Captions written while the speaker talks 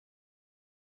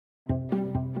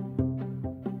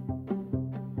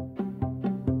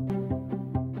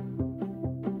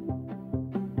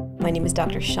My name is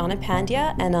Dr. Shawna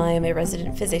Pandya, and I am a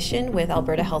resident physician with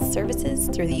Alberta Health Services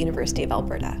through the University of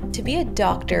Alberta. To be a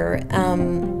doctor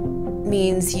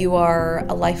means you are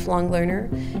a lifelong learner.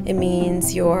 It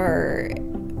means you're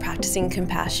practicing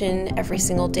compassion every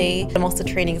single day. I'm also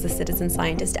training as a citizen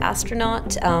scientist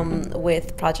astronaut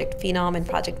with Project Phenom and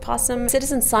Project Possum.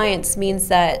 Citizen science means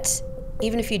that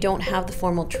even if you don't have the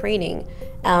formal training,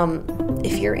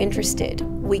 if you're interested,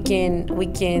 we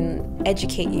can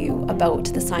educate you about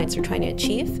the science we're trying to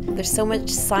achieve. There's so much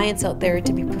science out there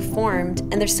to be performed,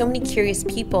 and there's so many curious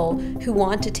people who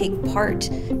want to take part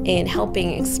in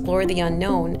helping explore the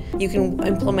unknown. You can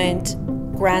implement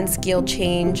grand-scale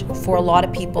change for a lot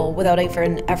of people without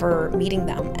even ever meeting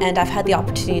them. And I've had the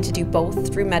opportunity to do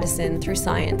both through medicine, through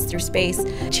science, through space.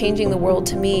 Changing the world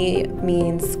to me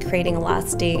means creating a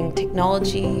lasting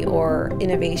technology or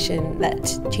innovation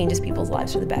that changes people's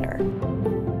lives for the better.